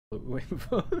waiting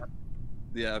for.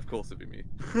 Yeah, of course it'd be me.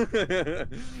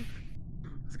 It's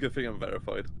a good thing I'm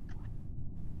verified.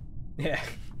 Yeah.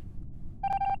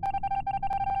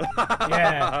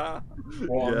 Yeah.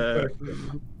 Yeah.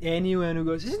 Anyone who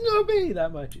goes, it's not me,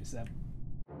 that much, it's them.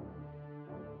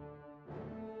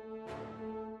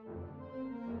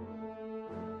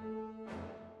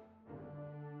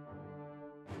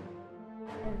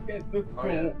 Hey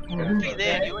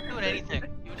there, you weren't doing anything.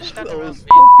 You were just standing around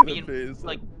being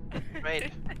like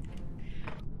red.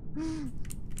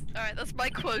 Alright, that's my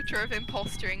quota of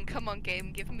impostering. Come on,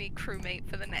 game, give me crewmate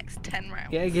for the next 10 rounds.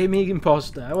 Yeah, give me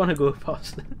imposter. I want to go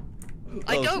imposter.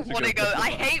 I don't want to go.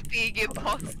 I hate being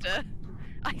imposter.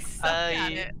 I suck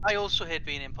at it. I also hate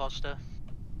being imposter.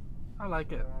 I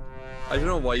like it. I don't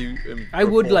know why you. I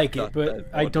would like it, but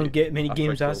I don't get many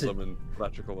games as it.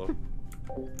 Electrical.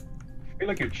 I feel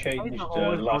like you've changed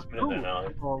last minute there now.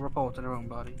 Or report to their own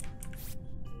body.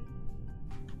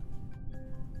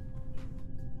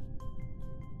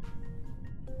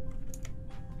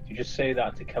 You just say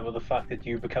that to cover the fact that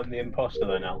you become the imposter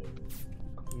there now.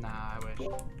 Nah, I wish.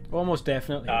 Almost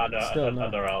definitely. Ah, no, Still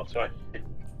not. they're out, sorry.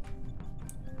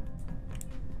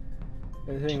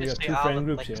 I think we got two friend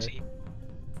groups here.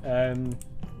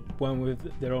 One with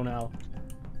their own Al.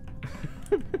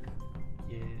 Yeah.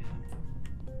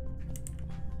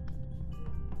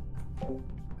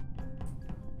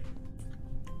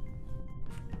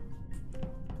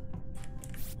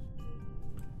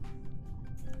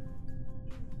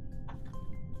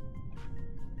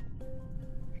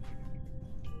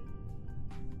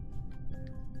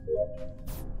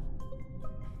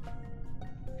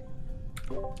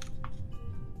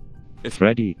 It's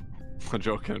Freddy. I'm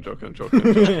joking.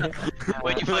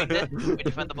 Where'd you find it? Where'd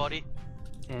you find the body?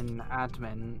 In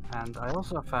admin, and I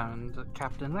also found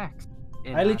Captain Lex.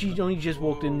 I literally only just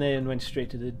walked in there and went straight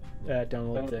to the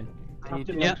download thing.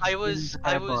 Yeah, I was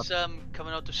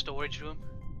coming out the storage room.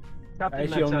 Captain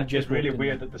Lex was really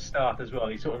weird at the start as well.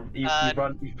 He sort of he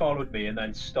followed me and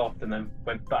then stopped and then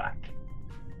went back.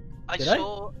 I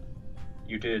saw.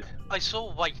 You did. I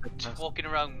saw White walking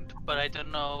around, but I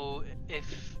don't know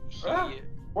if he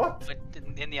what? went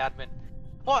in the admin.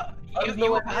 What?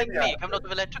 You were behind me, coming out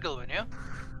of electrical, weren't you?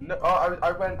 No,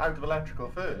 I went out of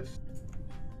electrical first.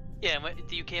 Yeah,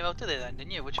 you came out of there then,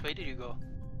 didn't you? Which way did you go?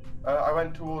 I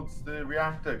went towards the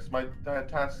reactor, because my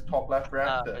task top left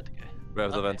reactor. Right, okay.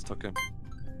 Where's the vents took him?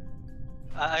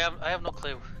 I have no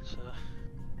clue, so...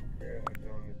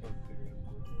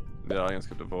 Yeah, I can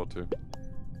skip the vote too.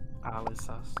 Al is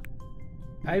sus.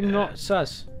 I'm not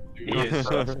sus. He is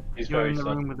sus. He's You're very in the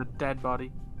sus. room with a dead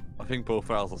body. I think both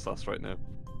files are sus right now.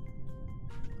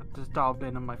 Just dialed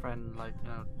in on my friend, like, you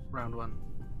know, round one.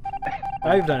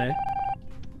 I've done it.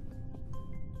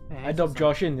 Yeah, I dubbed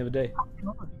Josh in the other day.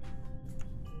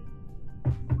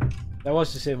 That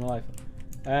was to save my life.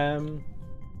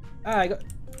 I got...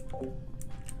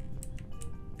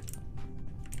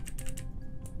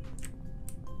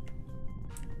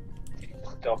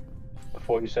 Stop.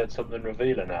 Before you said something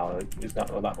revealing now, is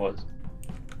that what that was?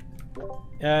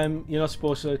 You're not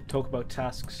supposed to talk about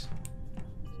tasks.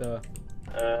 So...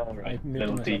 right.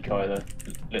 Little decoy there.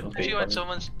 Little Actually, decoy.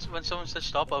 when someone said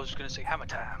stop, I was going to say hammer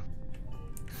time.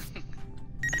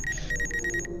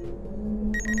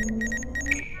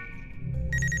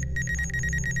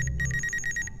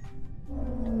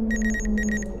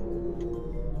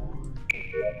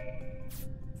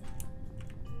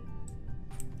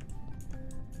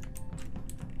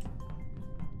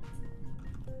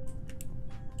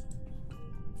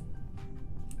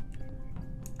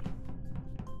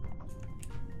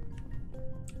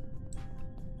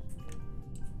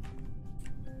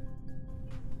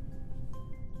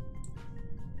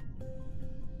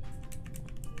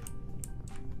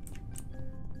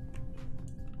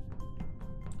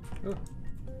 Oh.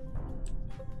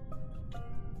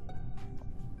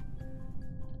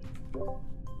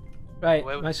 Right,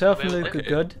 myself and Luke are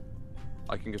good.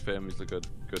 I can confirm he's good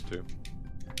too.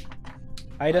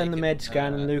 I done the med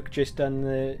scan and Luke just done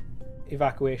the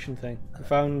evacuation thing. I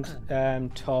found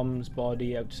Tom's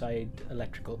body outside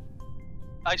electrical.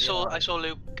 I saw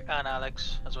Luke and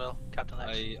Alex as well, Captain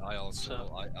Alex. I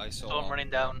also I saw him running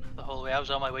down the whole way. I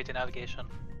was on my way to navigation.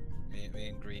 Me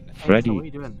and Green. Freddy. What are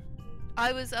you doing?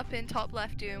 I was up in top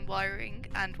left doing wiring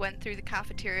and went through the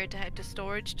cafeteria to head to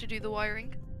storage to do the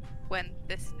wiring when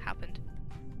this happened.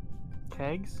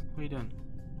 Kegs? What are you doing?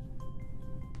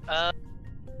 I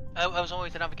was on my way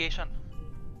to navigation.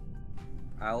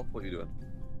 Al, what are you doing?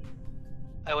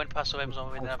 I went past the way I was on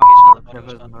my way to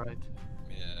navigation. On the right.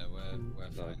 Yeah, we're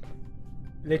fine.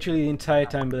 Literally the entire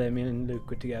time with me and Luke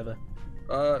were together.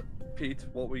 Pete,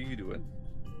 what were you doing?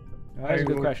 Oh, that's a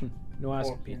good question. No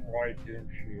ask, Pete. Right in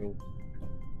shield.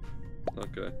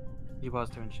 Okay. He was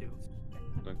doing shields.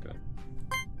 Okay.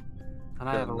 And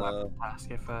I have a Can, weapon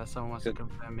task if someone wants to can-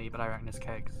 confirm me, but I reckon it's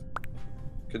kegs.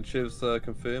 Can Chivs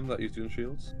confirm that he's doing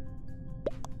shields?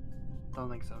 Don't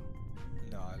think so.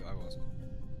 No, I wasn't.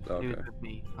 He Okay. was with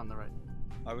me on the right.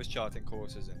 I was charting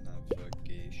courses in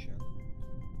navigation.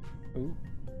 Ooh.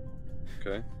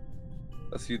 Okay.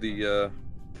 Let's see the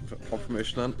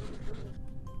confirmation then.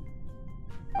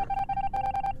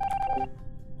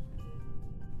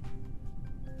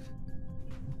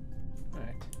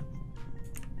 Alright.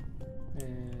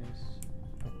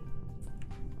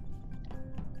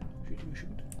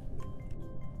 Shoot.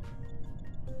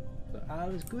 So Al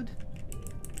is good.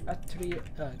 A trio,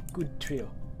 good trio.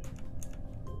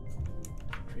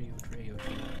 Trio.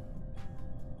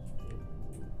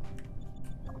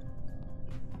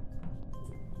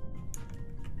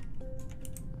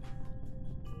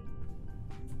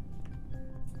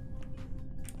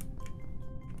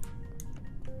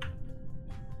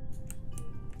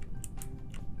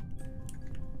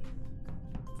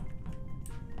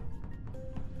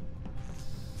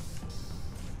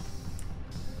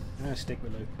 I'm gonna stick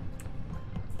with Luke.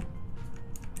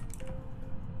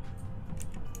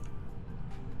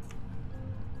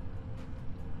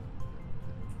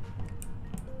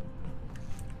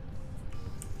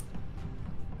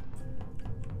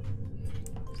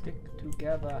 Stick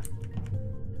together.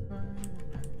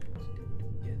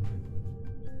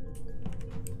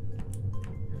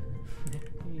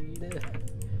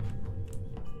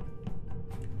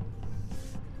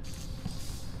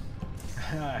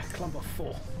 Clump of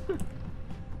 4.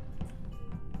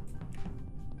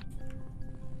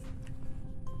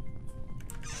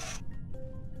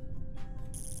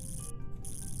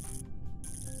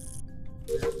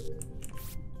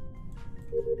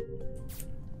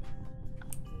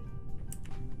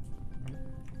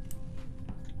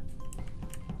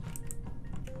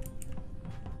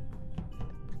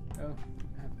 Oh,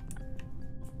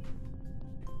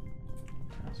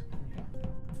 task, yeah.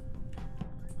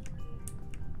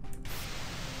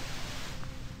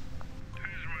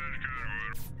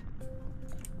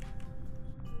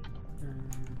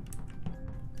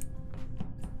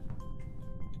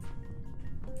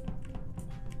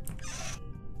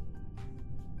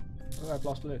 Oh, I've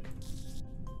lost Luke.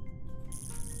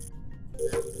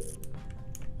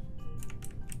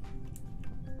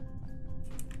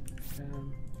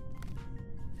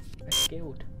 I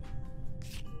skilled.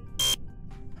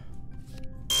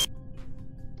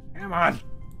 Come on!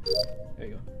 There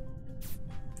you go.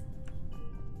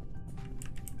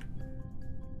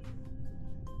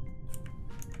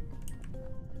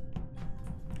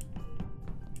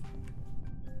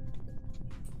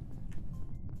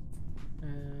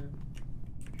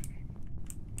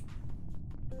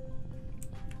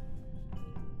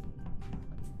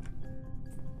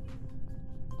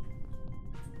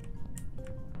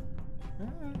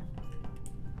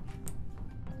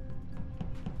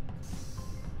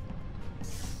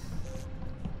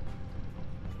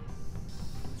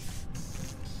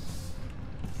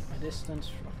 My distance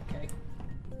from okay.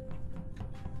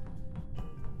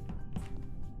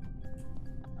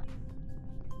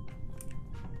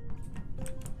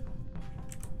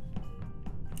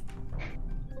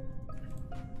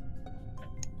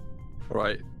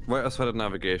 Right. Right outside of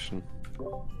navigation.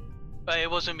 It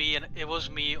wasn't me, and it was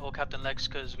me or Captain Lex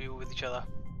because we were with each other.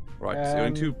 Right. So the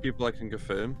only two people I can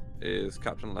confirm is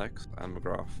Captain Lex and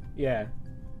McGrath. Yeah.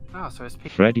 Oh, so it's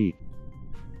Freddy.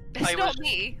 It's I not was-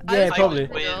 me. Yeah, I was probably. in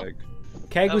the middle.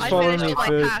 Keg was I following finished me my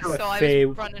for task, so I a was fair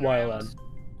running while around. then.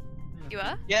 You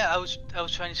were? Yeah, I was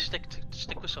trying to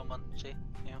stick with someone. See,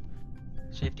 you know,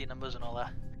 safety numbers and all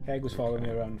that. Keg was following me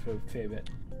around for a fair bit.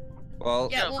 Well,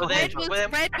 Yeah, well, but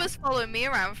then- Red was following me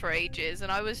around for ages,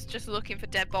 and I was just looking for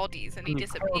dead bodies, and he You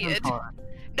killed him disappeared. for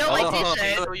No, Oh, I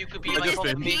didn't. So you could be He my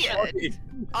confirmation. disappeared.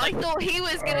 I thought he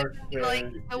was gonna be like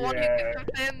Okay, the one yeah. who could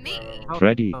confirm me. it.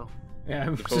 Freddy. Oh. Yeah,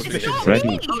 I'm The post- suspicious. not Freddy.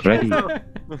 me. Freddy.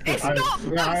 It's I not.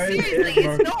 No, tried seriously,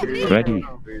 it's not me. Freddy.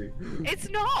 It's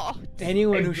not.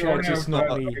 Anyone who shouts it's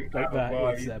not me Ignore like that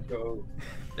that is them.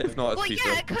 if not, it's Well, Peter.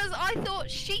 yeah, because I thought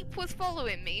Sheep was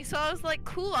following me, so I was like,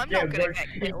 cool, I'm Yeah, not gonna but get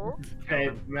sheep killed.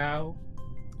 dead now.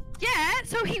 Yeah,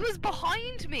 so he was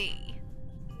behind me.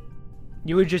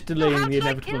 You were just So delaying how the did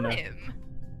I inevitable kill now. him?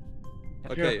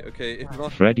 Okay. If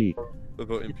not, Freddy. we're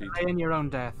voting Pete. Play in your own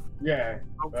death. Yeah,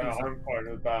 Hopefully so. I'm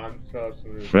fine with that. I'm so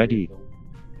Freddy.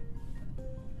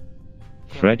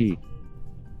 Freddy.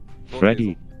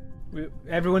 Freddy.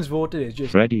 Everyone's voted. It's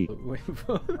just Freddy.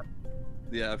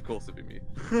 Yeah, of course it'd be me.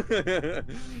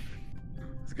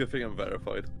 It's a good thing I'm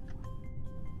verified.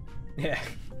 Yeah.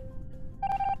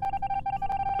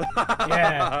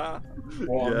 Yeah.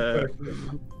 Yeah.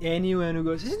 Anyone who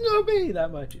goes, it's not me,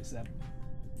 that much is them.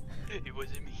 It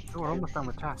wasn't me. Oh, we're almost done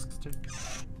with tasks too.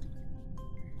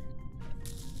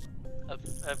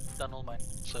 I've done all mine,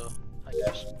 so I can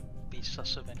just be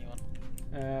sus of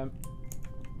anyone.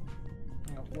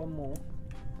 I got one more.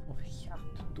 Oh, yeah,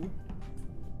 to do.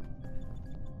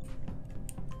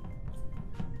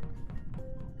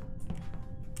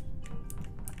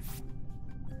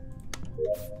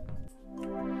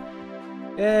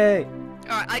 Hey!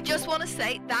 Alright, I just want to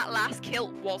say that last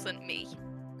kill wasn't me.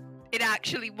 It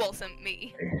actually wasn't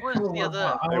me. What was the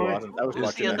other? It wasn't. That was What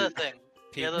was the lucky. other thing?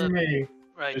 The other. Me.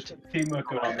 Right. Just teamwork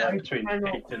going on there between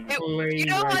Pete and You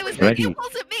know, I was like, Freddy. it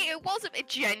wasn't me. It wasn't. It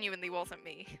genuinely wasn't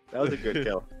me. That was a good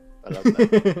kill. I love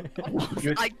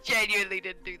that. I genuinely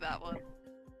didn't do that one.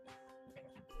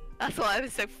 That's why I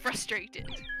was so frustrated.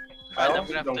 I I'm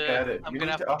also gonna don't get it. I'm You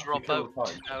gonna need have to to drop actually out kill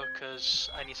the time. now because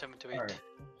I need something to eat. Alright.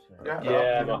 yeah,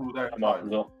 Yeah, I'm off as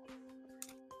well.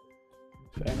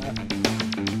 Fair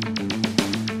enough.